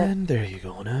And there you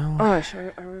go now. Alright,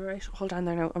 are we right? Hold on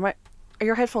there now. Are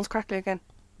your headphones crackly again?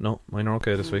 No, mine are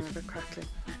okay this week. A bit crackly.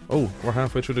 Oh, we're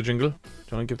halfway through the jingle. Do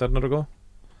you want to give that another go?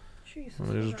 Jesus. Let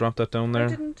me just drop that down there. I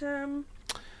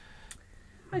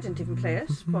didn't even play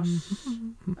it, but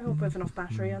I hope I have enough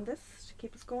battery on this to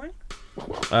keep us going.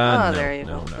 No, there you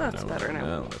go. No, That's better now.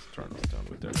 No, let's turn this down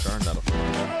with there. Turn that up.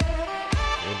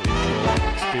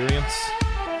 Experience.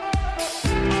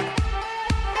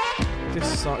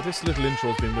 This little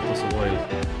intro's been with us a while,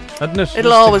 hasn't it?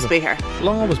 It'll always be here. It'll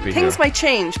always be here. Things might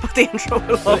change, but the intro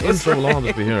will always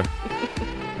be here.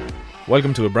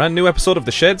 Welcome to a brand new episode of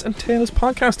the Sheds and Tales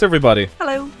podcast, everybody.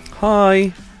 Hello.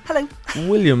 Hi. Hello.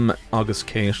 William August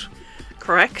Kate.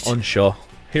 Correct. Unshaw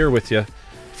here with you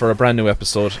for a brand new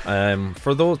episode.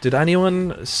 Did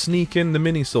anyone sneak in the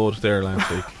mini-sode there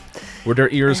last week? Were their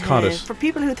ears caught it? For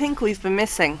people who think we've been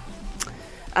missing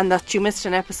and that you missed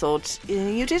an episode,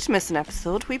 you did miss an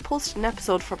episode. We posted an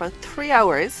episode for about 3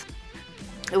 hours.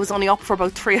 It was only up for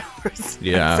about 3 hours.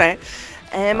 Yeah. I'd say.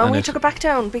 And we took it back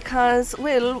down because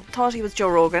Will thought he was Joe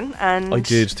Rogan, and I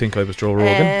did think I was Joe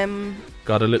Rogan.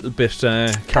 Got a little bit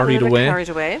carried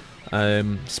away.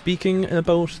 Speaking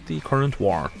about the current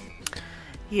war.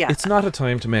 Yeah. It's not a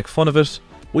time to make fun of it.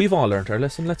 We've all learnt our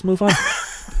lesson. Let's move on.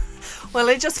 Well,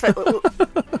 I just felt...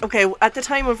 Okay, at the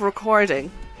time of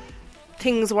recording,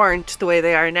 things weren't the way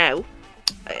they are now.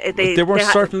 They were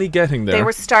certainly getting there. They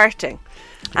were starting.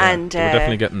 Yeah, and they were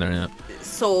definitely getting there, yeah.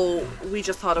 So we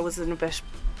just thought it was in a bit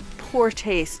poor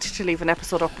taste to leave an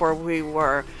episode up where we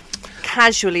were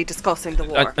casually discussing the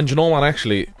war. And you know what,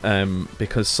 actually,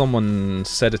 because someone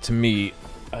said it to me,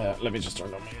 let me just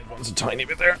turn on my headphones a tiny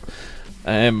bit there.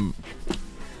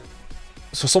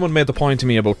 So someone made the point to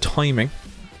me about timing.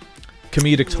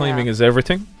 Comedic timing is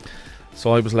everything.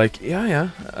 So I was like, I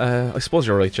suppose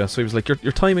you're right, Jess. So he was like,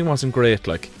 your timing wasn't great,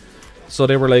 like. So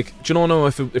they were like, do you know,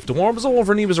 if the war was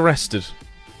over and he was arrested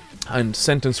and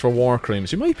sentenced for war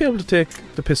crimes, you might be able to take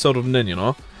the piss out of him then, you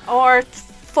know. Or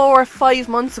 4 or 5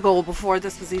 months ago, before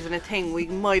this was even a thing, we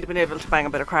might have been able to bang a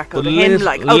bit of crack out of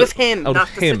him,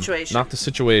 not the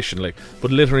situation, like.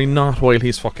 But literally not while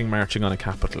he's fucking marching on a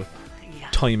capital. Yeah.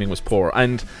 Timing was poor.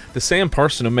 And the same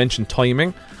person who mentioned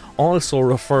timing also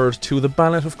referred to the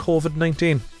ballot of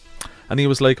COVID-19. And he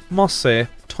was like, must say,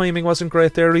 timing wasn't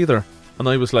great there either. And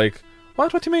I was like,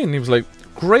 what do you mean? And he was like,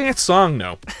 great song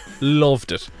now.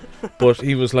 Loved it. But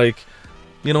he was like,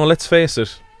 you know, let's face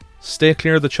it, stay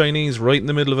clear of the Chinese right in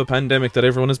the middle of a pandemic that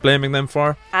everyone is blaming them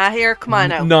for. Here, come on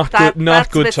now. Not good timing.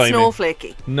 That's a bit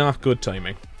snowflakey. Not good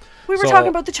timing. We were talking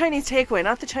about the Chinese takeaway,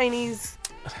 not the Chinese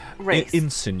race.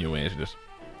 Insinuated it.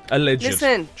 Alleged.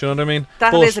 Listen. Do you know what I mean?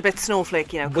 That is a bit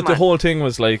snowflakey now. But the whole thing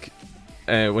was like,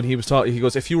 when he was talking, he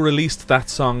goes, if you released that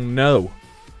song now,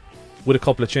 with a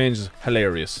couple of changes,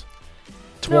 hilarious.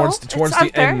 Towards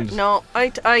the end. No,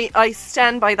 I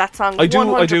stand by that song. I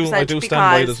do stand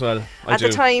by it as well. At the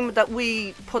time that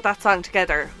we put that song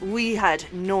together, we had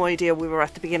no idea we were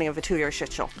at the beginning of a 2-year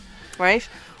shit show, right?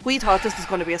 We thought this was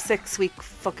going to be a 6-week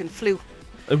fucking flu.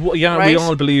 Right? We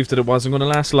all believed that it wasn't going to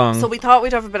last long. So we thought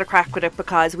we'd have a bit of crack with it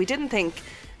because we didn't think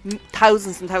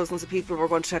thousands and thousands of people were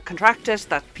going to contract it,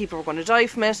 that people were going to die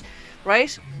from it,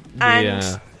 right?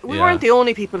 And we weren't the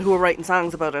only people who were writing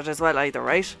songs about it as well either,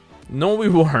 right? No, we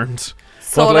weren't.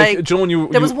 So, but like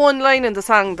Joan, there was one line in the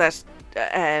song that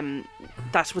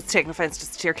that was taking offence to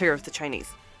steer clear of the Chinese.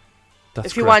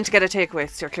 If you want to get a takeaway,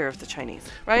 steer clear of the Chinese,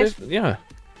 right? Yeah.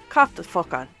 Cop the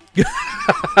fuck on.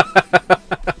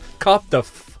 Cop the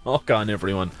fuck on,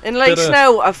 everyone. In like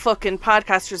now, a fucking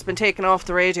podcaster's been taken off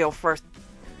the radio for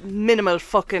minimal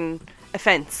fucking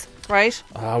offence, right?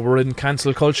 We're in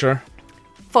cancel culture.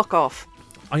 Fuck off.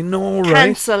 I know,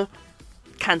 right?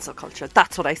 Cancel culture.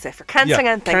 That's what I say for cancelling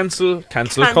anything.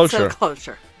 Cancel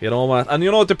culture. You know what? And you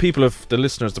know the people of the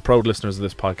listeners, the proud listeners of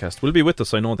this podcast, will be with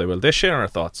us. I know they will. They share our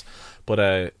thoughts. But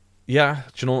do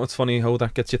you know, it's funny how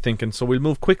that gets you thinking. So we'll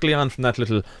move quickly on from that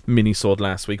little mini-sode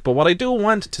last week. But what I do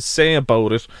want to say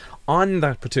about it on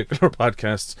that particular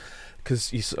podcast,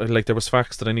 because there was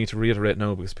facts that I need to reiterate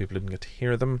now because people didn't get to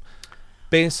hear them.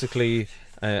 Basically,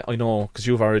 I know because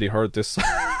you've already heard this.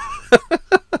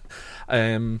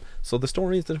 So the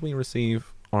stories that we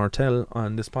receive or tell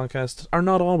on this podcast are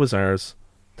not always ours.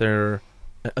 They're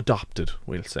adopted,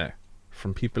 we'll say,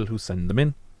 from people who send them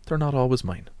in. They're not always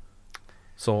mine.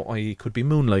 So I could be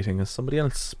moonlighting as somebody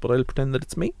else, but I'll pretend that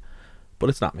it's me. But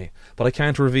it's not me. But I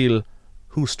can't reveal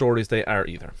whose stories they are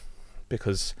either,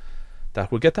 because that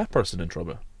will get that person in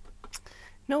trouble.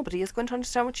 Nobody is going to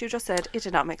understand what you just said. It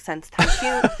did not make sense. Thank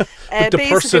you.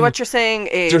 Basically, what you're saying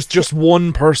is... There's just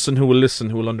one person who will listen,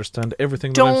 who will understand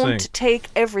everything that I'm saying. Don't take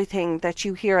everything that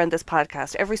you hear on this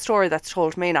podcast. Every story that's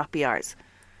told may not be ours.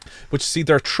 Which, see,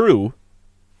 they're true,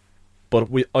 but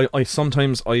I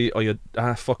sometimes, fuck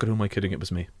it, who am I kidding? It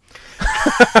was me.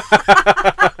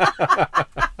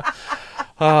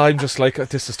 I'm just like,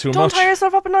 this is too much. Don't tie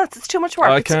yourself up in knots. It's too much work.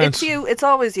 I can't. It's you. It's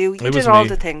always you. You did all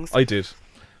the things. I did.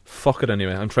 Fuck it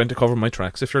anyway. I'm trying to cover my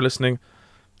tracks. If you're listening,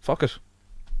 fuck it.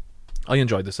 I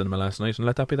enjoyed the cinema last night, and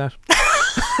let that be that.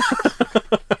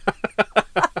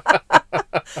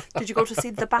 Did you go to see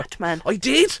The Batman? I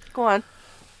did. Go on.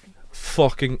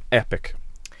 Fucking epic.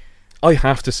 I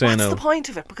have to say What's now. What's the point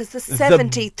of it? Because there's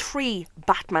 73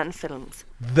 Batman films.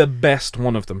 The best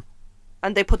one of them.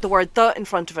 And they put the word "the" in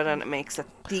front of it, and it makes it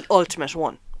the ultimate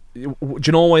one. Do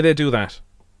you know why they do that?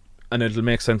 And it'll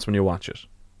make sense when you watch it.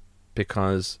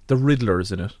 Because the Riddler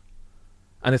is in it.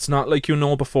 And it's not like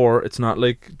before. It's not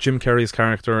like Jim Carrey's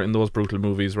character in those brutal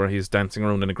movies where he's dancing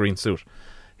around in a green suit.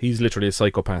 He's literally a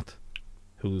psychopath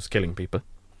who's killing people.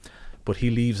 But he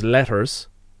leaves letters,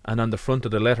 and on the front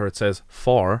of the letter it says,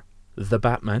 "For the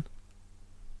Batman."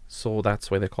 So that's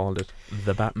why they called it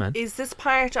The Batman. Is this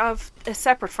part of a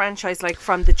separate franchise, like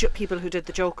from the people who did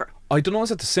the Joker? I don't know,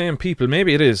 is it the same people?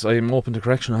 Maybe it is. I'm open to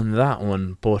correction on that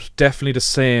one. But definitely the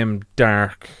same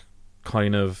dark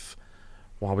kind of,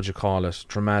 what would you call it?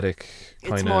 Dramatic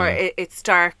kind of... It's more, it's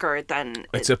darker than...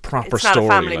 It's a proper story. It's not a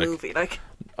family movie, like...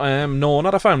 No,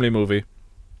 not a family movie.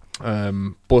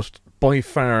 But by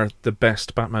far the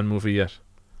best Batman movie yet.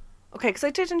 Okay, because I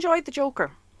did enjoy the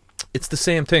Joker. It's the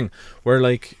same thing, where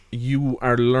like you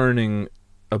are learning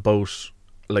about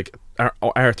like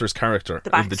Arthur's character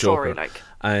in the Joker, like,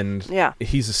 and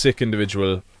he's a sick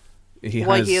individual.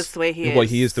 Why he is the way he is. Why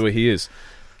he is the way he is.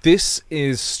 This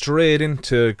is straight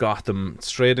into Gotham,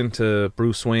 straight into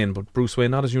Bruce Wayne, but Bruce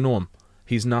Wayne not as you know him.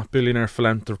 He's not billionaire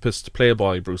philanthropist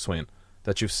playboy Bruce Wayne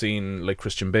that you've seen like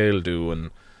Christian Bale do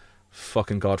and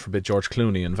fucking God forbid George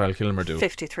Clooney and Val Kilmer do.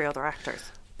 53 other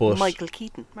actors. But Michael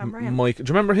Keaton, remember him? Do you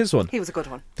remember his one? He was a good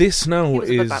one. This now is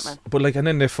a good Batman. But like, and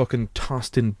then they fucking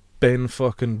tossed in Ben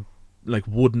fucking like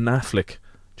Wooden Affleck.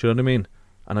 Do you know what I mean?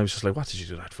 And I was just like, what did you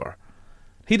do that for?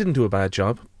 He didn't do a bad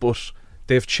job, but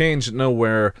they've changed it now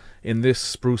where in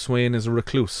this Bruce Wayne is a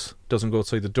recluse, doesn't go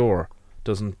outside the door,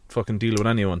 doesn't fucking deal with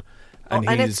anyone. And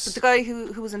it's the guy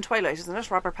who was in Twilight, isn't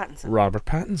it? Robert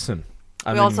Pattinson.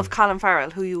 We also have Colin Farrell,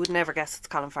 who you would never guess it's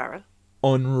Colin Farrell.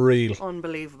 Unreal.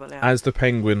 Unbelievable, yeah. As the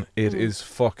Penguin, it is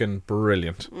fucking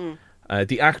brilliant.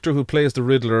 The actor who plays the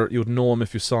Riddler, you'd know him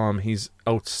if you saw him. He's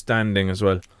outstanding as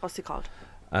well. What's he called?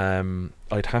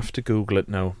 I'd have to Google it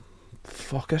now.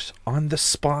 Fuck it. On the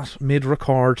spot,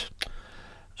 mid-record.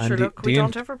 Sure, look, we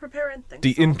don't ever prepare anything.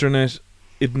 The internet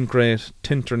isn't great.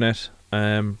 Tinternet.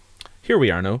 Here we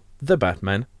are now. The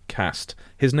Batman cast.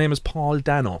 His name is Paul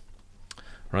Dano.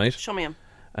 Right? Show me him.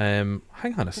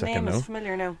 Hang on a second now. The name is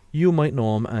familiar now. You might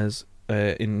know him as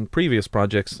in previous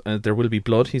projects. There Will Be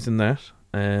Blood. He's in that.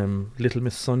 Little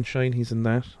Miss Sunshine. He's in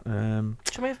that.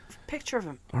 Show me a picture of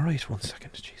him. All right, 1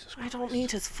 second. Jesus Christ. I don't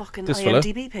need his fucking this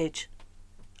IMDb page.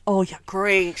 Oh yeah,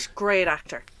 great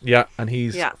actor. Yeah, and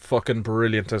he's fucking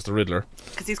brilliant as the Riddler.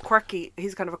 Because he's quirky.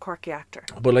 He's kind of a quirky actor.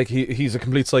 But like he's a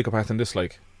complete psychopath in this,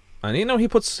 like, and he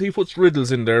puts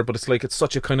riddles in there, but it's like it's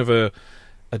such a kind of a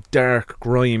dark,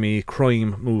 grimy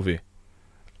crime movie,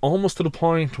 almost to the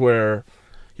point where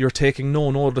you're taking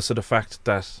no notice of the fact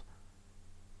that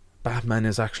Batman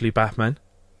is actually Batman.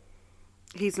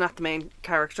 He's not the main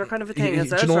character, kind of a thing,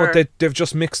 is it? Do you know what? They've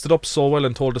just mixed it up so well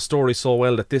and told the story so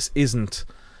well that this isn't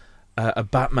a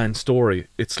Batman story.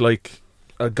 It's like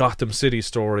a Gotham City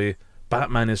story.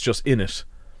 Batman is just in it.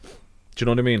 Do you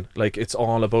know what I mean? Like, it's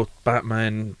all about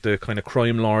Batman, the kind of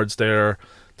crime lords there,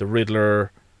 the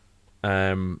Riddler,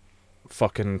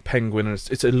 fucking Penguin. And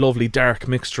it's a lovely dark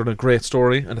mixture and a great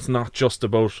story, and it's not just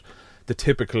about the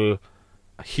typical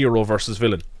hero versus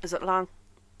villain. Is it long?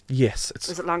 Yes.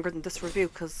 Is it longer than this review?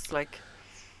 Because, like...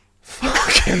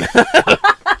 Fucking hell.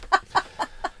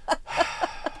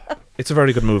 It's a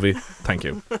very good movie. Thank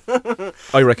you.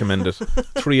 I recommend it.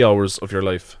 3 hours of your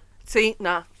life. See?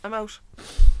 Nah, I'm out.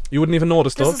 You wouldn't even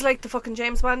notice, though. This is like the fucking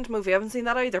James Bond movie. I haven't seen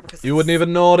that either. Because you wouldn't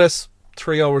even notice.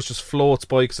 3 hours just floats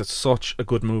by because it's such a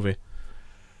good movie.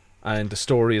 And the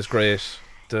story is great.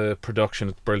 The production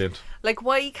is brilliant. Like,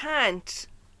 why can't...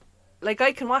 Like,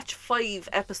 I can watch 5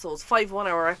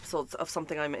 1-hour episodes of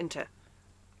something I'm into.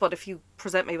 But if you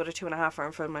present me with a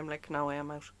 2.5-hour film, I'm like, no way, I'm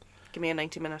out. Give me a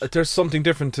 90-minute. There's something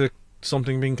different to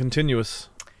something being continuous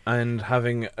and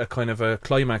having a kind of a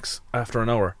climax after an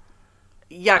hour.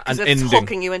 Yeah, because it's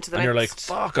hooking you into the next. And you're like,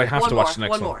 fuck, I have to watch the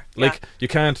next one. More. Like, you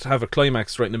can't have a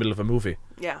climax right in the middle of a movie.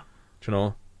 Yeah. Do you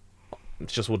know? It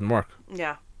just wouldn't work.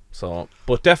 Yeah. So,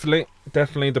 but definitely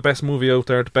the best movie out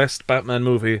there, the best Batman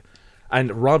movie.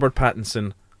 And Robert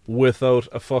Pattinson, without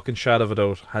a fucking shadow of a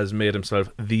doubt, has made himself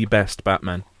the best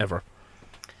Batman ever.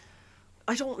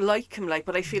 I don't like him,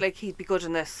 but I feel like he'd be good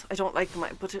in this. I don't like him,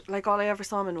 but all I ever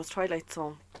saw him in was Twilight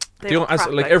Zone.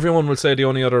 Everyone will say the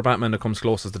only other Batman that comes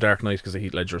close is The Dark Knight because of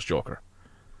Heath Ledger's Joker.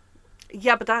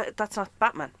 Yeah, but that's not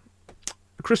Batman.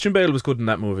 Christian Bale was good in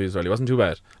that movie as well. He wasn't too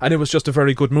bad. And it was just a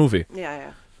very good movie.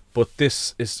 Yeah. But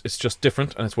this it's just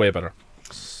different and it's way better.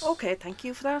 Okay, thank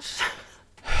you for that.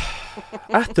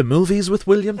 At the movies with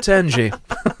William Tangi.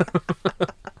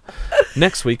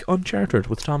 Next week, Uncharted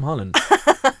with Tom Holland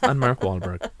and Mark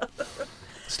Wahlberg.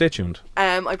 Stay tuned.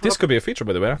 This could be a feature,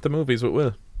 by the way, At the Movies with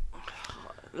Will.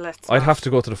 I'd have to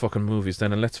go to the fucking movies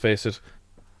then, and let's face it,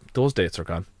 those dates are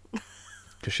gone.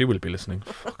 Because she will be listening.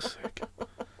 For fuck's sake.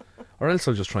 Or else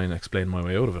I'll just try and explain my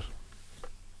way out of it.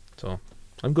 So,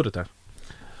 I'm good at that.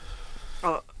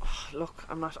 Oh, look,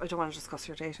 I don't want to discuss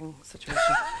your dating situation.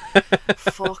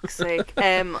 Fuck's sake.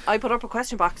 I put up a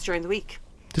question box during the week.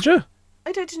 Did you?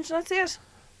 I did. Did you not see it?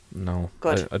 No.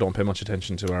 Good. I don't pay much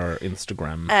attention to our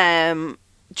Instagram.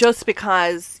 Just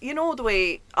because, you know the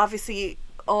way, obviously,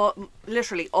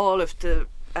 literally all of the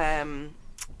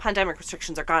pandemic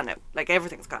restrictions are gone now. Like,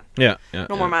 everything's gone. Yeah.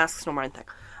 No more masks, no more anything.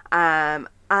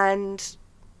 And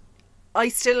I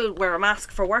still wear a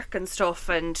mask for work and stuff,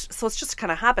 and so it's just a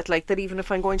kind of habit, like, that even if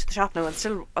I'm going to the shop now,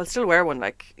 I'll still wear one,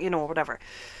 like, you know, whatever.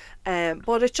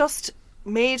 But it just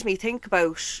made me think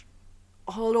about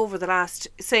all over the last,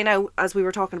 say now, as we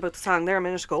were talking about the song there a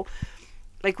minute ago,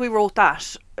 like, we wrote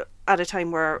that at a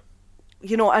time where,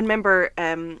 you know, I remember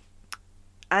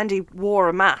Andy wore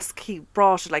a mask. He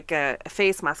brought like a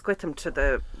face mask with him to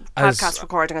the podcast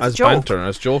recording as a joke. Banter,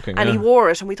 as joking, and he wore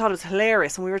it, and we thought it was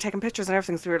hilarious, and we were taking pictures and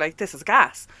everything, so we were like, this is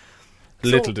gas.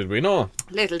 Little did we know.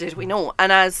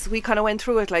 And as we kind of went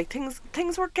through it, like,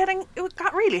 things were getting, it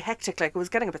got really hectic, like, it was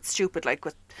getting a bit stupid, like,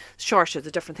 with shortages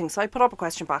of different things. So I put up a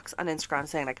question box on Instagram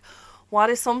saying, like, what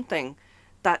is something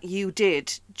that you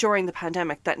did during the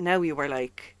pandemic that now you were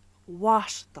like,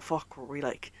 what the fuck were we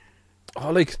like?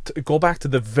 Oh, like, go back to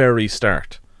the very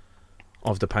start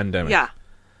of the pandemic. Yeah.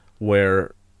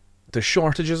 Where the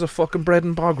shortages of fucking bread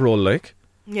and bog roll, like.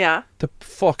 Yeah. The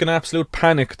fucking absolute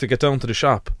panic to get down to the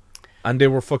shop. And they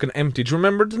were fucking empty. Do you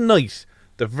remember the night?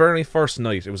 The very first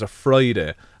night. It was a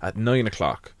Friday at 9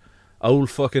 o'clock. Old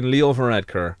fucking Leo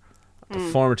Varadkar, the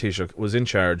former Taoiseach, was in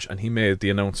charge, and he made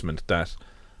the announcement that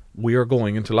we are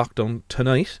going into lockdown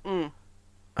tonight. And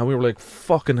we were like,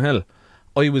 fucking hell.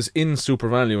 I was in Super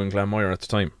Value in Glanmire at the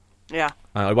time. Yeah.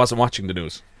 I wasn't watching the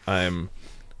news.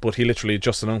 But he literally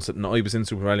just announced it, and I was in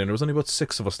Super Value, and there was only about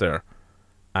 6 of us there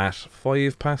at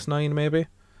 9:05 maybe.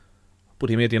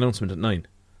 But he made the announcement at 9.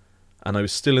 And I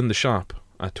was still in the shop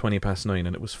at 9:20,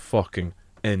 and it was fucking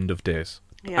end of days.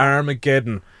 Yeah.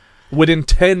 Armageddon. Within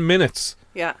 10 minutes.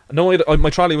 Yeah. No, my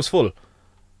trolley was full.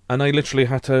 And I literally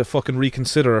had to fucking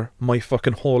reconsider my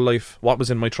fucking whole life, what was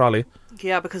in my trolley.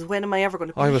 Yeah, because when am I ever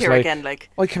going to be here again? Like,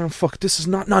 I can't this is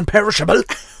not non-perishable.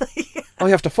 Yeah. I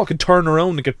have to fucking turn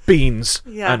around and get beans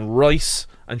and rice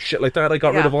and shit like that. I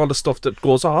got rid of all the stuff that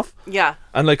goes off. Yeah.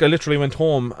 And like, I literally went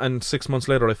home, and 6 months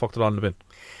later I fucked it all in the bin.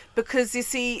 Because you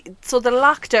see, so the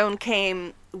lockdown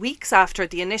came weeks after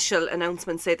the initial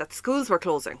announcement said that schools were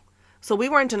closing. So we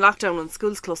weren't in lockdown when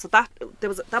schools closed. So that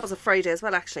was a Friday as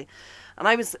well, actually. And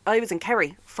I was in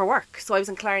Kerry for work, so I was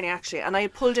in Clarny actually, and I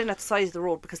had pulled in at the side of the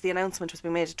road because the announcement was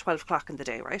being made at 12 o'clock in the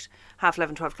day, right?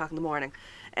 11:30, 12 o'clock in the morning.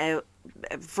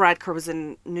 Varadkar was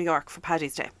in New York for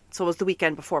Paddy's Day, so it was the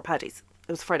weekend before Paddy's.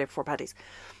 It was Friday before Paddy's,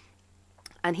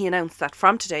 and he announced that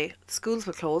from today schools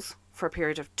will close for a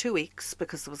period of 2 weeks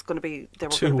because they were going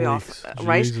to be off,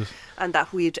 right? And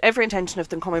that we had every intention of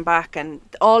them coming back, and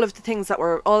all of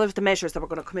the measures that were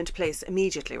going to come into place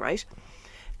immediately, right?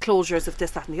 Closures of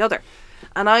this, that and the other.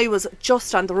 And I was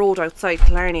just on the road outside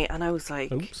Killarney, and I was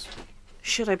like, oops.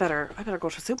 Shit, I better go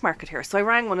to a supermarket here. So I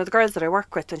rang one of the girls that I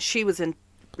work with, and she's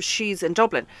in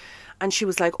Dublin, and she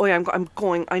was like, oh yeah, I'm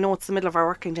going, I know it's the middle of our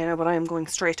working day now, but I am going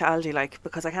straight to Aldi, like,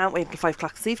 because I can't wait until 5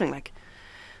 o'clock this evening, like.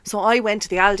 So I went to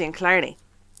the Aldi in Killarney,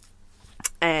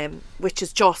 which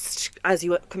is just as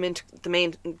you come into the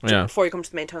main, before you come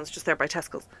to the main town, it's just there by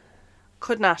Tesco's.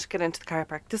 Could not get into the car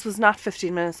park. This was not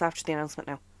 15 minutes after the announcement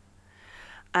now.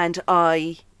 And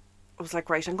I was like,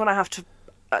 right, I'm going to have to,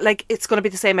 like, it's going to be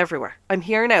the same everywhere. I'm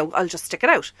here now, I'll just stick it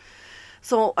out.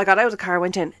 So I got out of the car,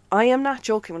 went in. I am not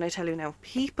joking when I tell you now.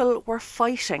 People were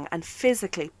fighting and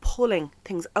physically pulling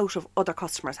things out of other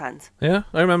customers' hands. Yeah,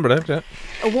 I remember that. Yeah.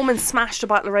 A woman smashed a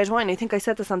bottle of red wine. I think I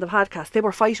said this on the podcast. They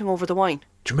were fighting over the wine.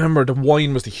 Do you remember the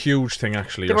wine was the huge thing,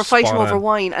 actually? They were fighting over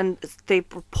wine, and they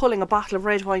were pulling a bottle of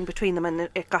red wine between them, and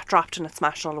it got dropped and it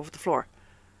smashed all over the floor.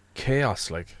 Chaos,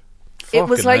 like. It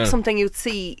was like something you'd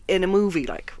see in a movie,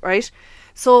 like, right?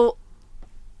 So,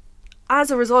 as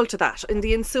a result of that, in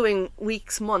the ensuing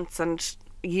weeks, months and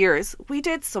years, we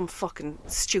did some fucking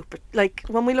stupid, like,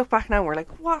 when we look back now, we're like,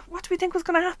 what do we think was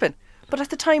going to happen? But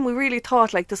at the time, we really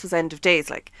thought, like, this was end of days,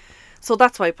 like. So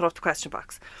that's why I put up the question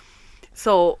box.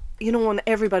 So, you know, when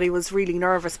everybody was really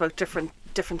nervous about different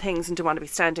things and didn't want to be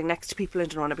standing next to people and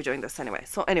didn't want to be doing this anyway.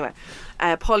 So anyway,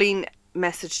 Pauline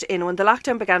messaged in, when the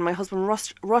lockdown began, my husband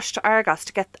rushed to Argos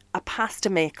to get a pasta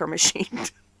maker machine.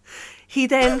 He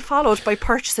then followed by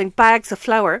purchasing bags of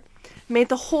flour, made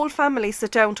the whole family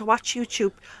sit down to watch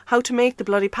YouTube how to make the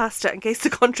bloody pasta in case the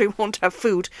country won't have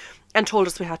food, and told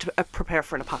us we had to prepare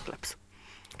for an apocalypse.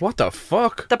 What the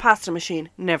fuck? The pasta machine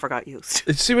never got used.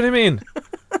 See what I mean?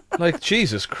 Like,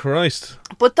 Jesus Christ.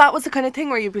 But that was the kind of thing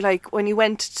where you'd be like, when you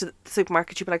went to the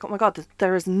supermarket, you'd be like, oh my God,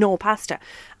 there is no pasta.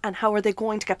 And how are they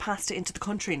going to get pasta into the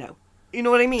country now? You know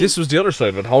what I mean? This was the other side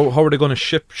of it. How are they going to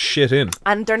ship shit in?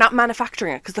 And they're not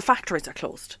manufacturing it because the factories are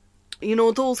closed. You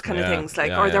know, those kind of things.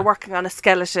 Like, or they're working on a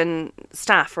skeleton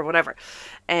staff or whatever.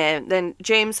 And then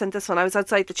James sent this one. I was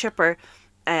outside the chipper,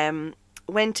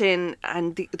 went in,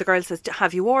 and the girl says,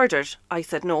 have you ordered? I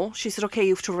said, no. She said, okay,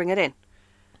 you have to ring it in.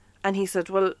 And he said,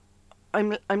 well,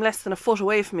 I'm less than a foot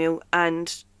away from you.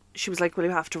 And she was like, well,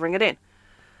 you have to ring it in.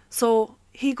 So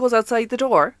he goes outside the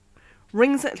door,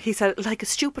 rings it. He said, like a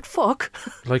stupid fuck.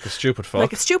 Like a stupid fuck.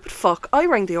 Like a stupid fuck. I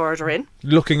rang the order in.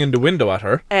 Looking in the window at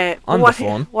her on the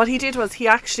phone. What he did was he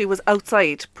actually was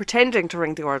outside pretending to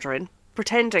ring the order in,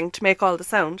 pretending to make all the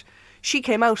sound. She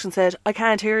came out and said, I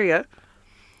can't hear you.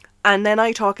 And then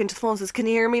I talk into the phone and says, can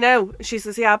you hear me now? She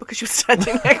says, yeah, because she was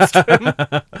standing next to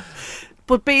him.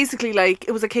 But basically, like,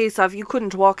 it was a case of you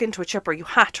couldn't walk into a chipper. You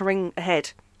had to ring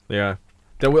ahead. Yeah.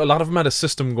 There were a lot of them had a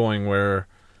system going where,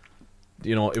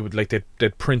 you know, it would like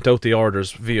they'd print out the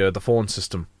orders via the phone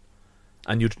system,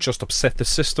 and you'd just upset the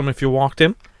system if you walked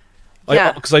in.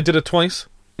 Yeah. Because I did it twice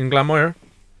in Glanmire,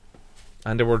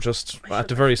 and they were just at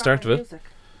the very start of it. I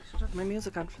should have my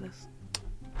music on for this.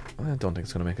 I don't think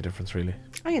it's going to make a difference, really.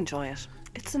 I enjoy it.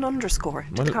 It's an underscore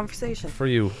to the conversation. For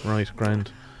you, right,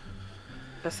 grand.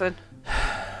 Listen.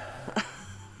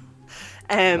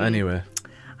 Anyway.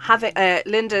 Having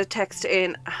Linda texted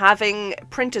in, having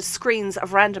printed screens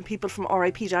of random people from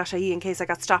RIP.ie in case I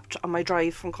got stopped on my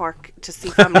drive from Cork to see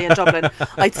family in Dublin.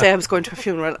 I'd say I was going to a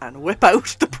funeral and whip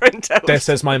out the printout. This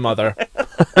is my mother.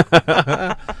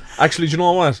 Actually, do you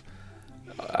know what?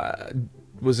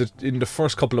 Was it in the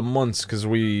first couple of months, because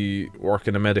we work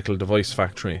in a medical device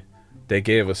factory, they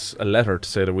gave us a letter to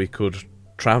say that we could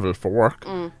travel for work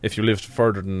if you lived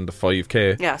further than the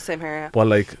 5k. Yeah, same here, yeah. But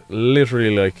like,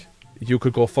 literally, like, you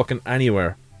could go fucking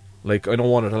anywhere. Like, I know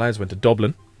one of the lads went to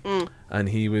Dublin, and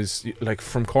he was, like,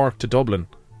 from Cork to Dublin,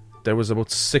 there was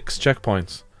about 6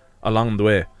 checkpoints along the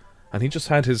way, and he just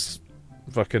had his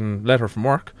fucking letter from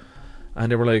work,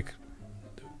 and they were like,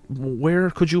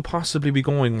 where could you possibly be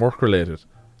going work-related?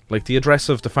 Like, the address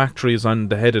of the factory is on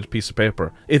the headed piece of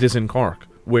paper. It is in Cork.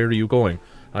 Where are you going?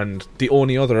 And the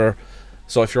only other...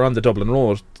 So if you're on the Dublin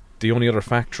Road, the only other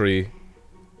factory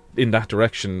in that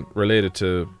direction related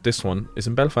to this one is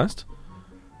in Belfast.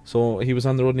 So he was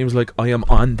on the road and he was like, I am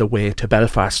on the way to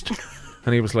Belfast.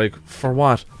 And he was like, for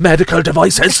what? Medical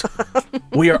devices!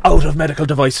 We are out of medical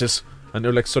devices. And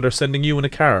they're like, so they're sending you in a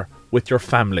car with your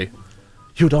family.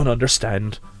 You don't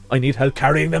understand. I need help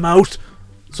carrying them out.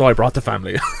 So I brought the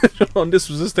family. And this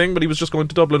was his thing, but he was just going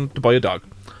to Dublin to buy a dog.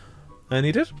 And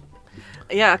he did.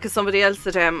 Yeah, because somebody else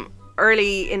said,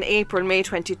 early in April, May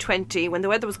 2020, when the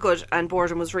weather was good and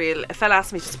boredom was real, a fella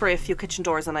asked me to spray a few kitchen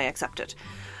doors and I accepted.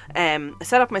 I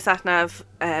set up my sat-nav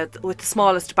with the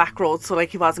smallest back roads, so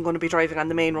like he wasn't going to be driving on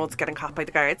the main roads getting caught by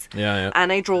the guards. Yeah.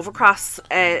 And I drove across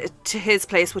to his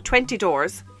place with 20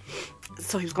 doors.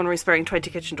 So he was going to be spraying 20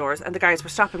 kitchen doors, and the guards were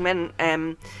stopping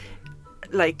men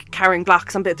like carrying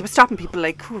blocks, and they were stopping people,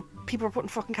 like people were putting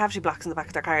fucking cavity blocks in the back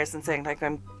of their cars and saying like,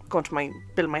 I'm going to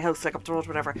build my house like up the road,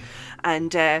 whatever.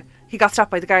 And he got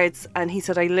stopped by the guards, and he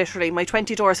said, my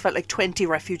 20 doors felt like 20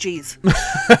 refugees.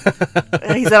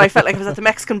 And he said, I felt like I was at the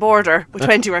Mexican border with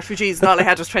 20 refugees and all I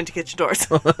had was 20 kitchen doors.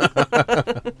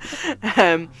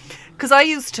 Because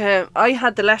I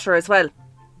had the letter as well,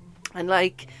 and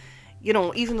like, you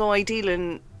know, even though I deal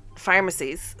in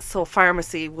pharmacies, so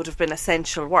pharmacy would have been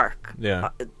essential work. Yeah.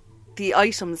 the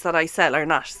items that I sell are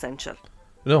not essential,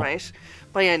 right,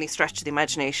 by any stretch of the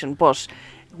imagination. But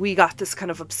we got this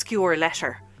kind of obscure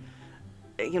letter,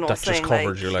 that saying just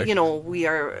covered you, we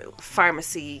are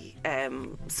pharmacy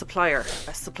supplier,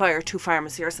 a supplier to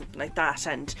pharmacy or something like that.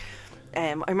 And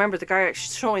I remember the guard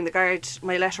showing the guard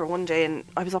my letter one day, and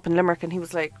I was up in Limerick, and he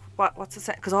was like, what's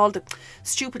it? Because all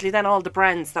the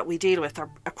brands that we deal with are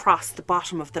across the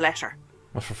bottom of the letter.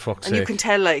 Oh, for fuck's sake. And you can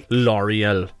tell, like,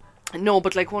 L'Oreal. No,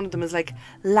 but like one of them is like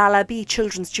Lalabi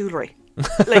Children's Jewellery.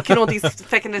 Like, these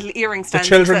fucking little earring stands.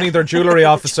 The children need their jewellery,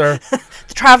 officer.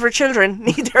 The Traveller children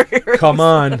need their earrings. Come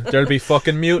on, there'll be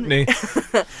fucking mutiny.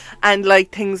 And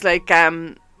like things like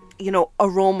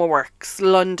Aroma Works,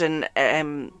 London,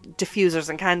 diffusers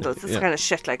and candles, this kind of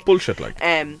shit, like bullshit, like.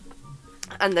 And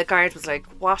the guard was like,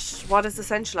 what is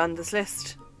essential on this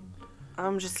list? I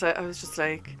was just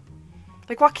like,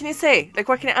 what can you say? Like,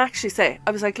 what can you actually say?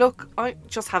 I was like, look, I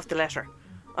just have the letter.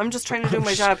 I'm just trying to do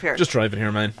my job here. Just driving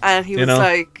here, man. And he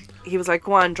was like,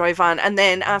 go on, drive on. And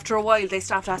then after a while, they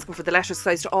stopped asking for the letters, because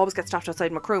I used to always get stopped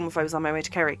outside Macroom if I was on my way to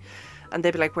Kerry. And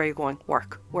they'd be like, where are you going?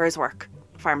 Work. Where's work?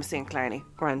 Pharmacy in Clarny.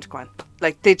 Go on.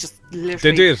 Like, they just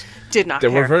literally did not care.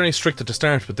 They were very strict at the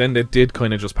start, but then they did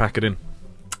kind of just pack it in.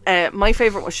 My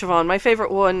favourite was Siobhan. My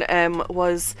favourite one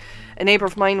was a neighbour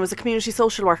of mine was a community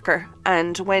social worker,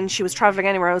 and when she was travelling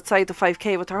anywhere outside the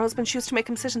 5k with her husband, she used to make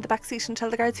him sit in the back seat and tell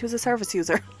the guards he was a service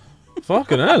user.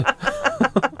 Fucking hell.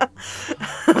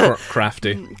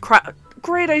 Crafty.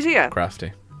 Great idea.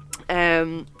 Crafty.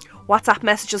 WhatsApp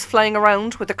messages flying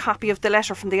around with a copy of the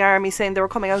letter from the army saying they were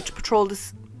coming out to patrol the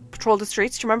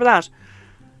streets. Do you remember that?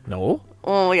 No.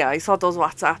 Oh yeah, I saw those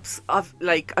WhatsApps of,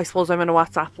 like, I suppose I'm in a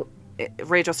WhatsApp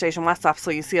radio station WhatsApp, so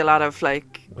you see a lot of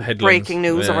like headlines, breaking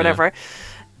news or whatever.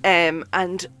 And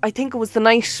I think it was the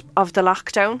night of the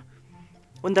lockdown,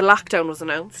 when the lockdown was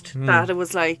announced, that it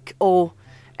was like, the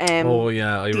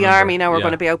army now are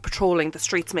going to be out patrolling the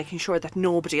streets, making sure that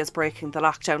nobody is breaking the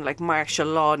lockdown, like martial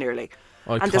law nearly.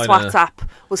 And this WhatsApp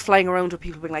was flying around with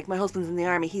people being like, my husband's in the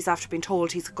army, he's after being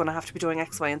told he's going to have to be doing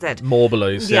X, Y and Z.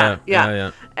 Mobilised. Yeah.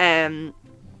 I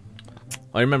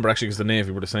remember actually, because the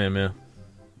Navy were the same.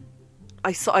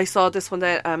 I saw this one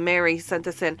that Mary sent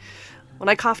this in. When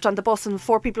I coughed on the bus and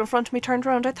 4 people in front of me turned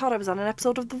around, I thought I was on an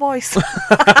episode of The Voice.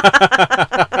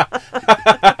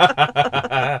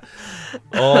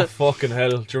 Oh, fucking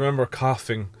hell. Do you remember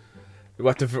coughing?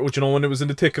 When it was in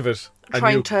the thick of it?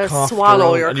 Trying to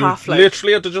swallow your cough. You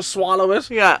literally had to just swallow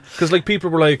it? Yeah. Because like people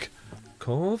were like,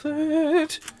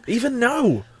 COVID. Even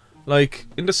now. Like,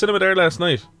 in the cinema there last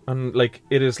night. And like,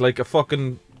 it is like a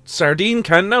fucking sardine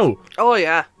can now. Oh,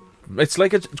 yeah. It's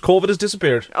like COVID has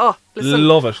disappeared. Oh, listen.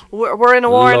 Love it. We're in a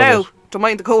war now. Don't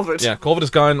mind the COVID. Yeah, COVID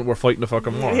is gone. We're fighting the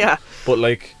fucking war. Yeah. But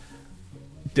like,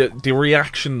 the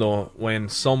reaction though when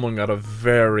someone got a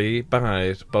very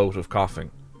bad bout of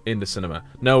coughing in the cinema.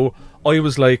 Now, I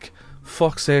was like,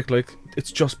 fuck's sake, like,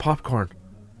 it's just popcorn.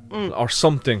 Or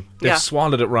something. They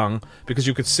swallowed it wrong. Because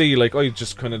you could see, like, I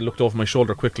just kind of looked over my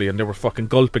shoulder quickly and they were fucking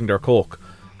gulping their Coke,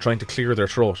 trying to clear their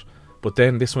throat. But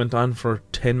then this went on for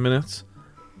 10 minutes.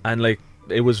 And like,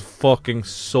 it was fucking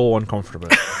so uncomfortable.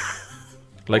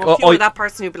 Like, if you were that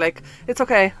person, you'd be like, it's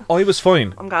okay. I was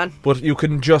fine. I'm gone. But you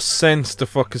can just sense the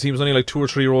fuck, because he was only like 2 or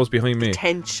 3 rows behind me.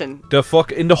 Tension. The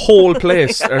fuck, in the whole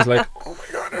place. I was like, oh my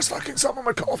god, there's fucking someone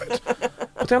with COVID.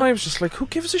 But then I was just like, who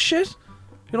gives a shit?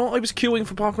 I was queuing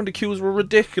for popcorn. The queues were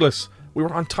ridiculous. We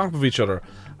were on top of each other.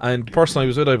 And the person I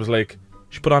was with, I was like,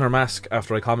 she put on her mask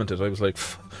after I commented. I was like,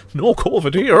 no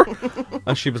COVID here.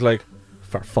 And she was like,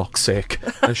 for fuck's sake.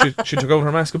 And she took out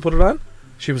her mask and put it on.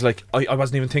 She was like, I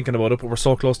wasn't even thinking about it, but we're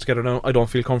so close together now, I don't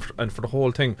feel comfortable. And for the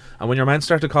whole thing, and when your man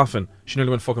started coughing, she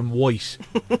nearly went fucking white.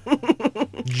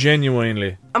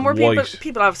 Genuinely. And were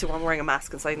people obviously weren't wearing a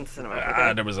mask inside in the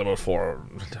cinema. There was about 4,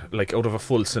 like out of a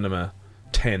full cinema,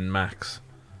 10 max.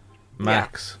 Yeah.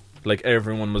 Like,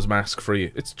 everyone was mask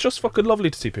free. It's just fucking lovely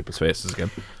to see people's faces again.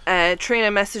 Trina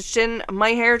messaged in, my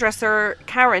hairdresser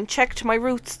Karen checked my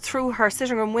roots through her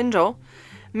sitting room window,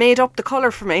 made up the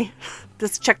colour for me.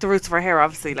 This checked the roots of her hair,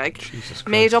 obviously, like. Jesus Christ.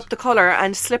 Made up the colour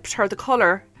and slipped her the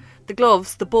colour, the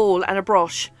gloves, the bowl and a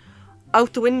brush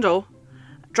out the window,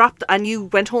 dropped, and you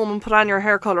went home and put on your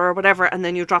hair colour or whatever, and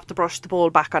then you dropped the brush, the bowl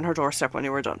back on her doorstep when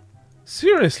you were done.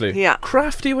 Seriously? Yeah.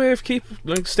 Crafty way of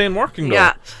staying working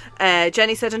though. Yeah.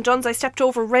 Jenny said, in Duns I stepped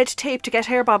over red tape to get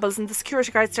hair bobbles and the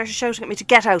security guard started shouting at me to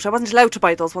get out. I wasn't allowed to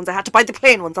buy those ones. I had to buy the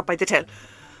plain ones up by the till.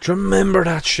 Do you remember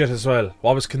that shit as well?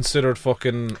 What was considered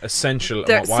fucking essential and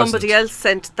what wasn't? Somebody else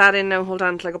sent that in now. Hold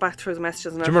on till I go back through the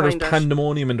messages and do you remember there was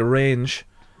pandemonium in the range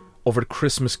over the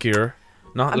Christmas gear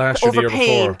Not last year, the year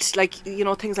before. Like, you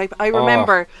know, things like... I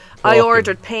remember I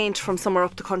ordered paint from somewhere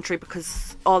up the country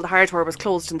because all the hardware was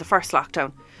closed in the first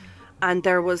lockdown. And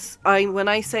there was... when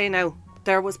I say now,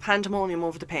 there was pandemonium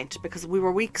over the paint because we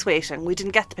were weeks waiting. We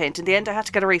didn't get the paint. In the end, I had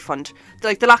to get a refund.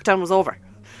 Like, the lockdown was over.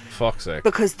 Fuck's sake.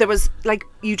 Because there was, like,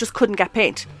 you just couldn't get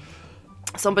paint.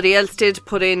 Somebody else did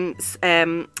put in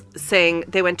saying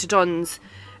they went to Dunn's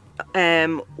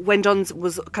when Dunn's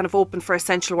was kind of open for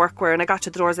essential workwear, and I got to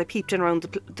the door as I peeped in around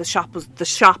the shop.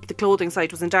 The clothing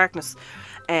side was in darkness,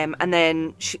 and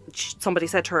then somebody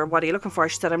said to her, "What are you looking for?"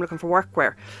 She said, "I'm looking for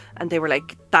workwear," and they were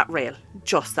like,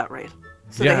 just that rail.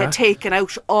 So they had taken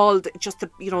out all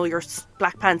your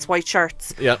black pants, white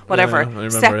shirts, whatever,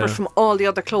 separate from all the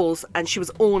other clothes, and she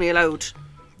was only allowed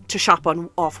to shop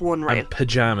off one rail. And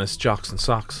pyjamas, jocks and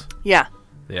socks. Yeah.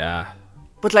 Yeah.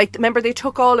 But like, remember they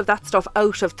took all of that stuff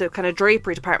out of the kind of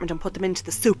drapery department and put them into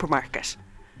the supermarket.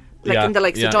 Like in the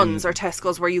likes of Dunn's or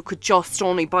Tesco's, where you could just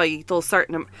only buy those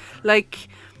certain... Like...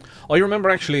 I remember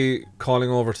actually calling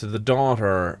over to the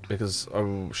daughter because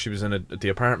she was in the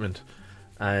apartment,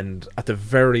 and at the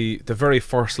very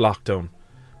first lockdown,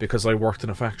 because I worked in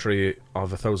a factory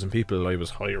of 1,000 people, I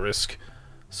was high risk.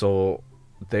 So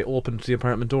they opened the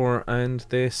apartment door and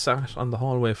they sat on the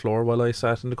hallway floor while I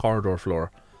sat in the corridor floor,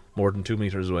 more than 2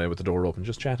 meters away with the door open,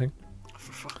 just chatting.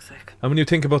 For fuck's sake. And when you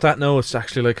think about that now, it's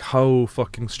actually like, how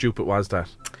fucking stupid was that?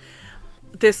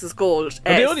 This is gold.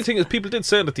 And the only thing is, people did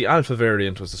say that the alpha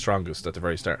variant was the strongest at the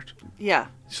very start. Yeah.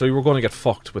 So you were going to get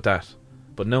fucked with that.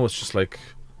 But now it's just like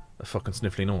a fucking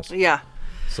sniffly nose. Yeah.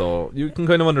 So you can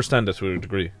kind of understand it to a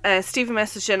degree. Stephen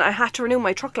messaged in, I had to renew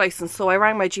my truck licence, so I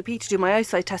rang my GP to do my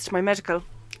eyesight test and my medical.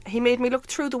 He made me look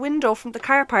through the window from the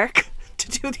car park to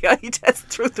do the eye test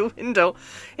through the window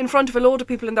in front of a load of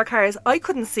people in their cars. I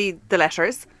couldn't see the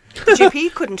letters. The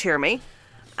GP couldn't hear me.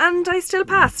 And I still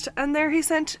passed. And there he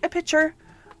sent a picture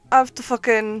of the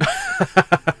fucking...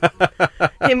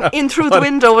 him in through the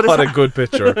window. With what a good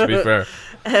picture, to be fair.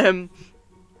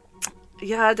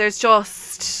 Yeah, there's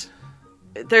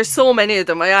so many of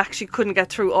them. I actually couldn't get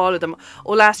through all of them.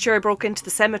 Last year I broke into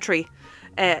the cemetery.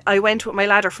 I went with my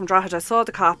ladder from Drogheda. I saw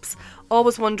the cops.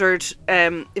 Always wondered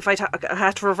if I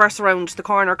had to reverse around the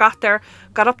corner. Got there,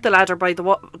 got up the ladder by the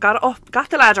wall, got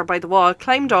the ladder by the wall,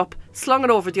 climbed up, slung it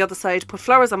over the other side, put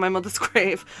flowers on my mother's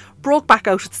grave, broke back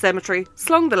out at the cemetery,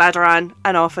 slung the ladder on,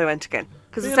 and off I went again.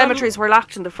 Because the cemeteries were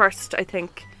locked in the first, I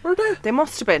think. Were they? They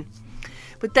must have been.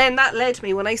 But then that led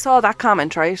me, when I saw that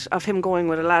comment, right, of him going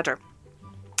with a ladder,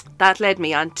 that led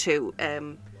me on to...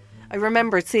 I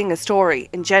remembered seeing a story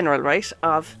in general, right,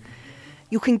 of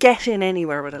you can get in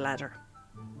anywhere with a ladder.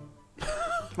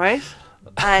 Right?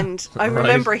 And I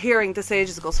remember hearing this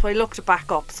ages ago, so I looked it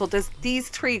back up. So there's these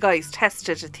 3 guys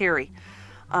tested a theory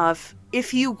of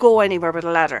if you go anywhere with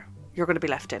a ladder, you're going to be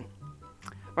left in.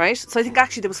 Right? So I think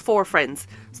actually there was 4 friends.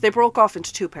 So they broke off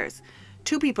into 2 pairs.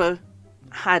 2 people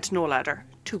had no ladder.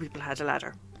 2 people had a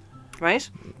ladder. Right?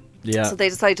 Yeah. So they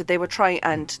decided they would try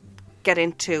and get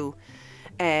into...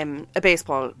 a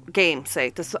baseball game,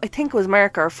 say this, I think it was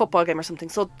America or a football game or something.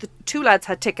 So the 2 lads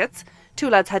had tickets,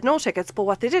 2 lads had no tickets, but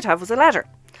what they did have was a ladder.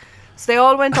 So they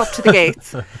all went up to the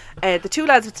gates. The 2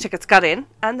 lads with the tickets got in,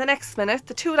 and the next minute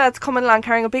the 2 lads coming along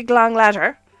carrying a big long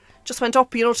ladder just went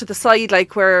up, to the side,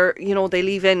 like where they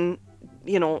leave in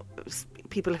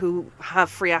people who have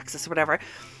free access or whatever.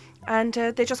 And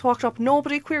they just walked up.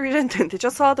 Nobody queried anything. They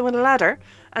just saw them with a ladder,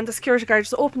 and the security guard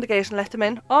just opened the gate and let them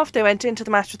in. Off they went into the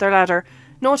match with their ladder.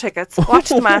 No tickets. Watched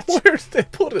the match. Where did they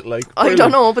put it? Like, I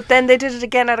don't know, but then they did it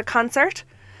again at a concert.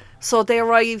 So they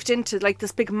arrived into like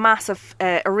this big massive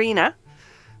arena.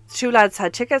 The 2 lads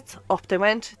had tickets. Up they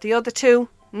went. The other 2,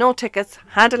 no tickets,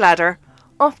 had a ladder.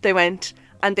 Up they went,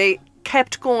 and they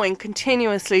kept going,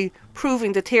 continuously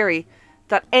proving the theory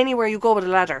that anywhere you go with a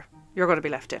ladder, you're going to be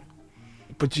left in.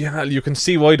 But yeah, you can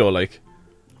see why though, like.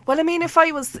 Well, I mean, if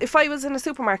I was in a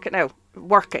supermarket now,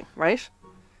 working, right?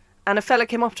 And a fella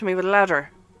came up to me with a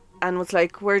ladder and was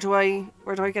like, where do I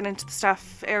get into the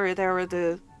staff area there, or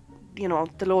the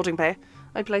loading bay?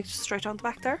 I'd be like, just straight on the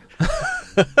back there.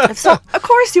 So, of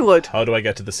course you would. How do I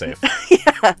get to the safe?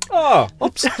 Yeah. Oh,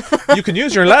 oops. You can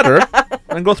use your ladder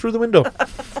and go through the window.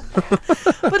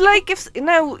 But like, if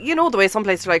now, the way some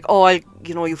places are like, oh,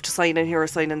 you have to sign in here or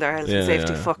sign in there, health and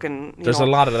safety, fucking, there's a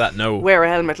lot of that now. Wear a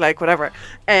helmet, like, whatever.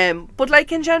 But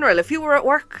like, in general, if you were at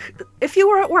work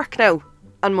now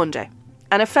on Monday,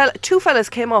 and 2 fellas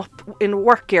came up in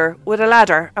work gear with a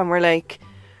ladder and were like,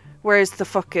 where's the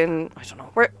fucking,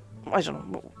 I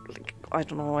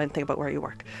don't know anything about where you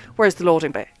work. Where's the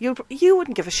loading bay? You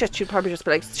wouldn't give a shit. You'd probably just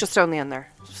be like, it's just down the end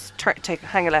there. Just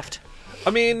hang a left.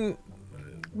 I mean...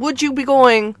 Would you be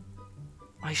going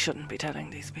I shouldn't be telling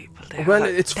these people.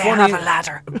 It's funny. They have a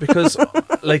ladder. Because,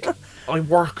 like, I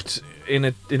worked in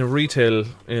a retail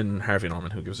in Harvey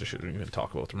Norman. Who gives a shit when you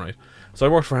talk about them, right? So I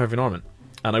worked for Harvey Norman.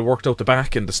 And I worked out the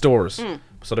back in the stores.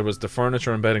 So there was the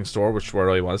furniture and bedding store, which where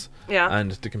I was. Yeah.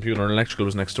 And the computer and electrical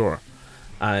was next door.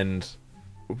 And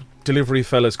delivery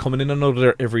fellas coming in and out of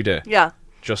there every day. Yeah.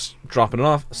 Just dropping it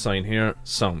off, sign here,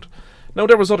 sound. Now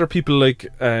there was other people like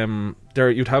there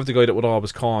you'd have the guy that would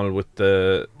always call with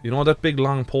the that big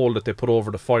long pole that they put over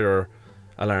the fire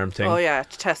alarm thing. Oh yeah,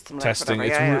 to test them. Testing.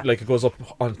 Like, it's like it goes up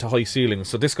onto high ceilings.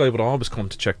 So this guy would always come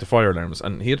to check the fire alarms,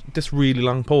 and he had this really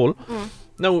long pole.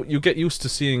 Now you get used to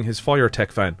seeing his fire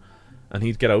tech van, and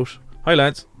he'd get out. Hi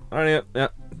lads. Alright, yeah.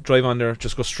 Drive on there.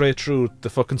 Just go straight through the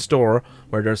fucking store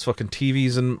where there's fucking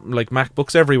TVs and like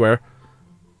MacBooks everywhere.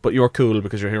 But you're cool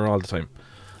because you're here all the time.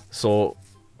 So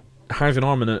Harvey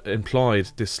Norman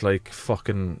employed this like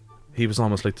fucking... He was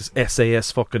almost like this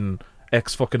SAS fucking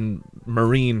ex-fucking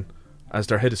Marine as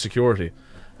their head of security.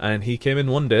 And he came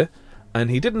in one day and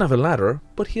he didn't have a ladder,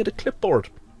 but he had a clipboard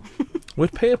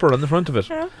with paper on the front of it.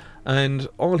 Yeah. And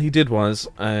all he did was...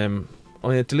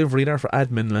 I had delivery there for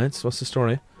admin lads. What's the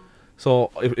story?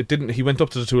 So it didn't... He went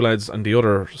up to the two lads in the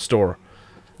other store.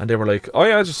 And they were like, oh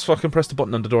yeah, just fucking press the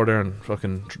button on the door there and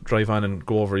fucking drive on and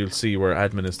go over. You'll see where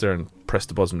admin is there and press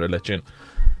the buzzer and they'll let you in.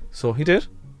 So he did.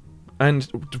 And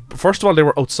first of all, they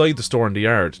were outside the store in the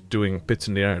yard doing bits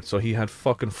in the yard. So he had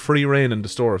fucking free reign in the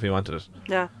store if he wanted it.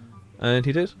 Yeah. And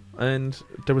he did. And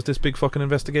there was this big fucking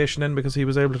investigation then because he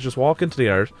was able to just walk into the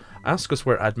yard, ask us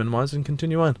where admin was and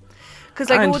continue on.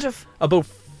 Because like, would have... About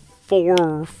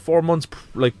four months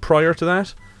prior to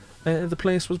that, the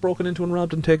place was broken into and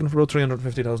robbed and taken for about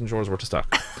 350,000 euros worth of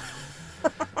stock.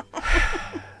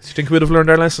 Do you think we'd have learned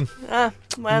our lesson?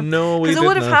 Well, no, we didn't. Because it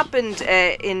would have happened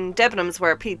in Debenhams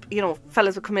where people,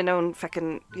 fellas would come in on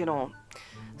fucking,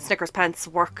 Snickers pants,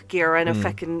 work gear, and a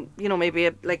fucking, maybe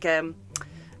a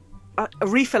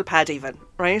refill pad even,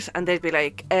 right? And they'd be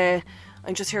like,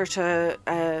 I'm just here to,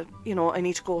 I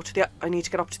need to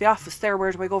get up to the office there.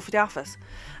 Where do I go for the office?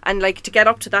 And like to get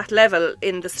up to that level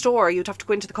in the store, you'd have to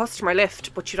go into the customer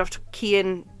lift, but you'd have to key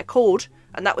in a code,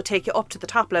 and that would take you up to the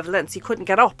top level then, so you couldn't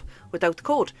get up without the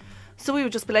code. So we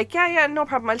would just be like, yeah, no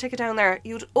problem, I'll take it down there.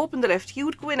 You'd open the lift, you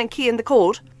would go in and key in the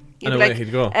code. You'd be like,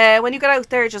 he'd go. When you get out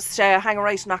there, just hang a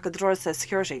right, knock at the door that says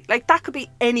security. Like that could be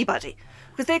anybody.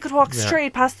 Because they could walk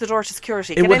straight past the door to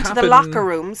security, get into the locker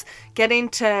rooms, get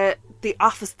into the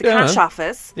office, the cash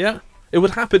office. Yeah, it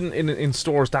would happen in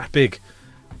stores that big,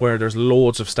 where there's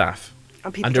loads of staff.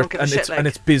 And people don't give a shit, and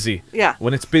it's busy. Yeah.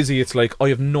 When it's busy, it's like, I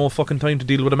have no fucking time to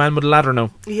deal with a man with a ladder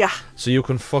now. Yeah. So you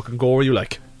can fucking go where you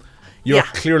like. You're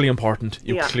clearly important.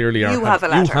 You clearly are. You have a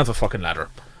ladder. You have a fucking ladder.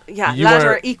 Yeah,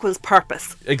 ladder equals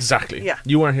purpose. Exactly. Yeah.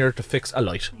 You are here to fix a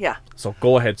light. Yeah. So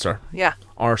go ahead, sir. Yeah.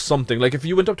 Or something. Like if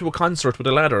you went up to a concert with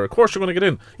a ladder, of course you're going to get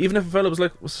in. Even if a fella was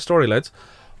like, what's the story, lads?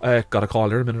 Got a call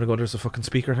there a minute ago. There's a fucking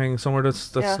speaker hanging somewhere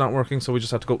that's not working, so we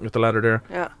just had to go up and get the ladder there.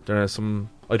 Yeah. There's some...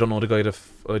 I don't know the guy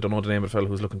I don't know the name of the fella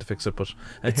who's looking to fix it, but...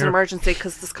 It's an emergency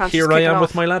because this contract's here I am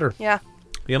with my ladder. Yeah.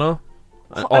 You know?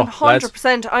 I'm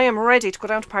 100%. I am ready to go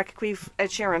down to Park Queeve Ed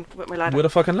Sheeran with my ladder. With a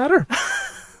fucking ladder.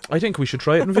 I think we should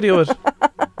try it and video it.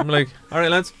 I'm like,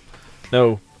 alright lads.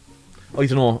 No. I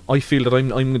don't know. I feel that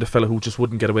I'm the fella who just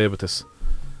wouldn't get away with this.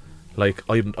 Like,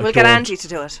 we'll get Angie to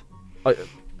do it.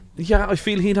 I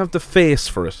feel he'd have the face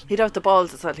for it. He'd have the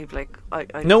balls as well. He'd be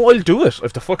like, No, I'll do it. I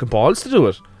have the fucking balls to do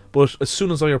it. But as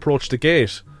soon as I approach the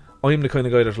gate, I'm the kind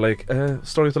of guy that's like,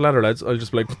 story with the ladder, lads. I'll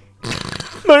just be like,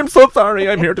 I'm so sorry,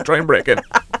 I'm here to try and break in.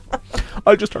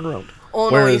 I'll just turn around. Oh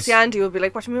no, you see Andy would be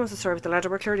like, what do you mean what's the story with the ladder?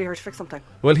 We're clearly here to fix something.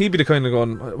 Well, he'd be the kind of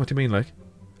going, what do you mean, like?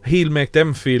 He'll make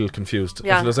them feel confused.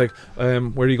 Yeah. It's like, where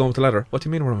are you going with the ladder? What do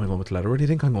you mean where am I going with the ladder? Where do you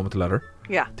think I'm going with the ladder?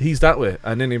 Yeah. He's that way.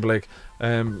 And then he'd be like,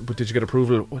 but did you get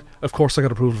approval? Of course I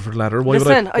got approval for the ladder. Why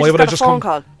would I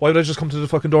just come to the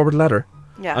fucking door with the ladder?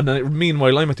 Yeah. And then,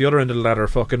 meanwhile, I'm at the other end of the ladder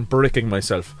fucking bricking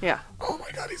myself. Yeah. Oh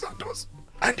my god, he's onto us.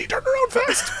 Andy, turn around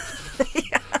fast.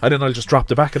 Yeah. And then I'll just drop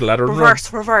the back of the ladder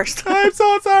reverse. I'm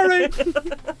so sorry.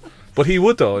 But he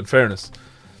would though, in fairness.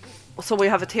 So we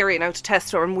have a theory now to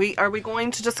test her, and are we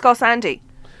going to discuss Andy?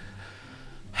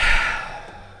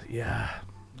 Yeah.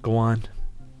 Go on.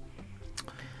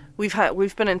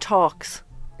 We've been in talks.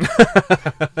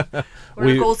 We're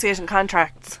negotiating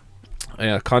contracts.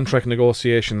 Yeah, contract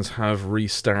negotiations have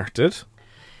restarted.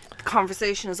 The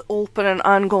conversation is open and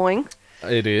ongoing.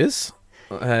 It is.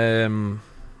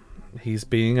 He's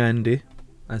being Andy,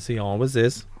 as he always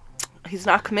is. He's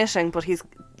not committing, but he's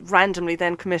randomly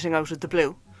then committing out of the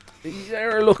blue.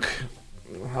 Yeah, look,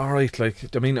 alright,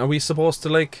 like, I mean, are we supposed to,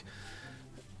 like,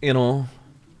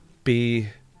 be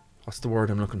what's the word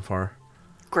I'm looking for?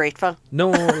 Grateful. No,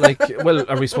 like, well,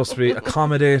 are we supposed to be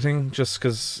accommodating just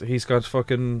because he's got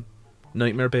fucking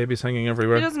nightmare babies hanging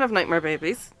everywhere? He doesn't have nightmare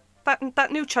babies.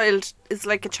 That new child is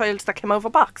like a child that came out of a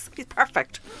box. He's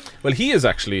perfect. Well, he is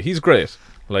actually. He's great.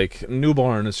 Like,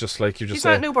 newborn is just like you just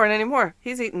say. He's not newborn anymore.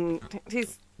 He's 6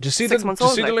 months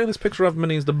old. Do you see the latest picture of him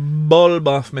and he's the bulb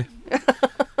off me?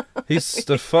 He's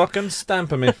the fucking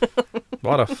stamp of me.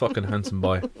 What a fucking handsome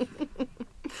boy.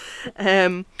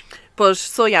 But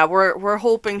so yeah, we're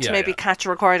hoping to maybe catch a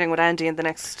recording with Andy in the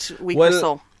next week or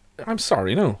so. I'm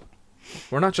sorry, no.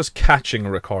 We're not just catching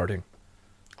a recording.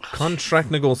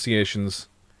 Contract negotiations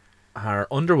are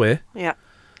underway. Yeah.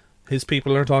 His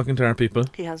people are talking to our people.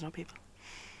 He has no people.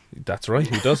 That's right,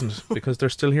 he doesn't, because they're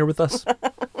still here with us.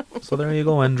 So there you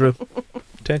go, Andrew.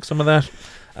 Take some of that.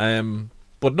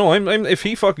 But no, if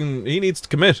he needs to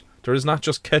commit. There is not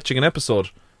just catching an episode.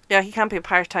 Yeah, he can't be a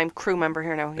part-time crew member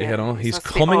here now. Yeah, you know, he's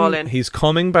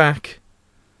coming back.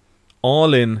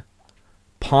 All in.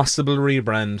 Possible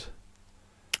rebrand.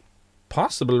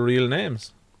 Possible real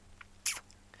names.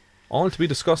 All to be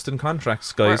discussed in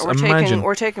contracts, guys.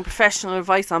 We're taking professional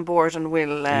advice on board, and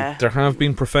we'll... There have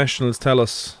been professionals tell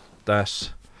us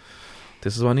that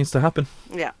this is what needs to happen.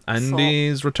 Yeah.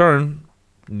 Andy's return.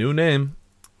 New name.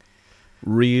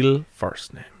 Real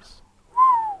first names.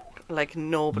 Like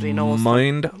nobody knows.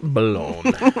 Mind blown.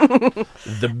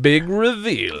 The big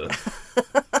reveal.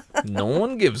 No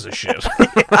one gives a shit.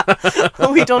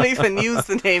 Yeah. We don't even use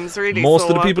the names, really. Most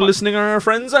of the people listening are our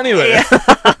friends anyway. Yeah.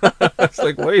 It's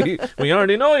like, wait, we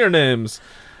already know your names.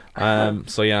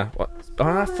 So yeah.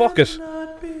 Fuck it.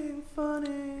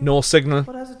 No signal.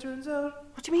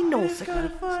 What do you mean no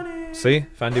signal? See,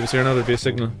 if Andy was here now, there'd be a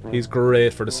signal. He's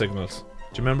great for the signals.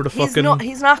 Do you remember the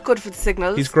He's not good for the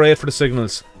signals. He's great for the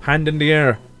signals. Hand in the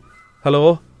air.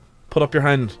 Hello? Put up your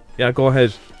hand. Yeah, go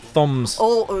ahead. Thumbs.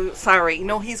 Oh, sorry.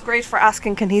 No, he's great for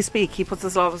asking can he speak. He puts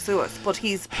his love to us. But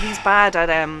he's bad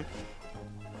at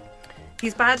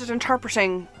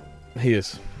interpreting. He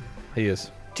is.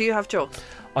 Do you have jokes?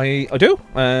 I do.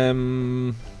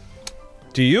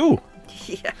 Do you?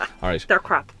 Yeah. Alright. They're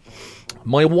crap.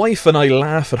 My wife and I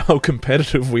laugh at how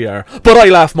competitive we are, but I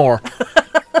laugh more.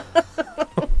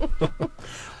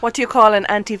 What do you call an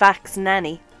anti-vax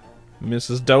nanny?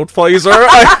 Mrs. Doubtfire.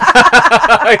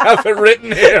 I have it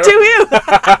written here. Do you?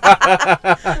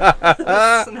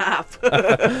 Snap.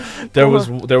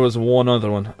 There was one other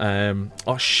one.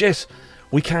 Oh shit.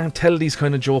 We can't tell these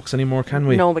kind of jokes anymore, can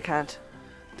we? No, we can't.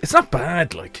 It's not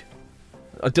bad, like.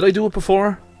 Did I do it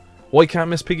before? Why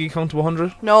can't Miss Piggy count to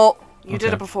 100? No. You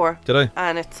did it before. Did I?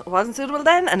 And it wasn't suitable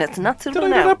then, and it's not suitable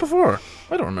now. Did I do that before?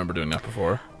 I don't remember doing that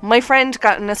before. My friend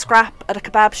got in a scrap at a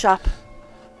kebab shop,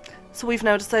 so we've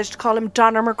now decided to call him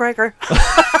Donner McGregor.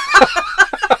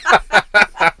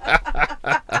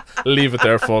 Leave it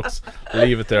there, folks.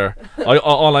 Leave it there.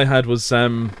 All I had was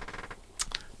 10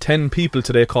 people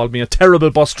today called me a terrible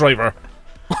bus driver.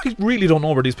 I really don't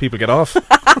know where these people get off.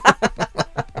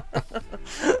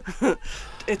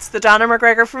 It's the Donner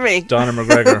McGregor for me. Donner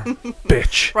McGregor.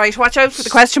 Bitch. Right, watch out for the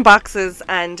question boxes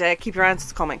and keep your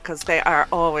answers coming, because they are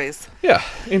always... Yeah,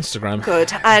 Instagram.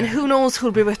 Good. And who knows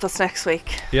who'll be with us next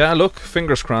week. Yeah, look,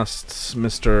 fingers crossed,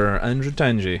 Mr. Andrew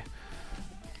Tangi,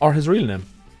 or his real name,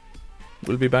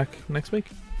 will be back next week.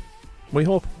 We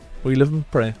hope. We live and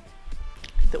pray.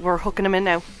 That we're hooking him in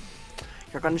now.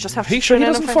 You're going to just have to... He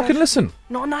doesn't fucking listen.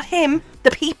 No, not him.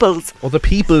 The peoples. Oh, the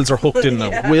peoples are hooked in now.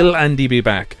 Yeah. Will Andy be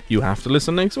back? You have to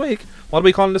listen next week. What are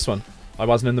we calling this one? I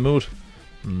wasn't in the mood.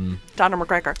 Donner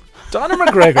McGregor. Donner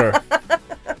McGregor.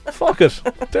 Fuck it.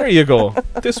 There you go.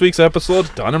 This week's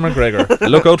episode, Donner McGregor.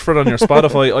 Look out for it on your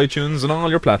Spotify, iTunes and all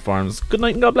your platforms. Good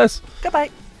night and God bless. Goodbye.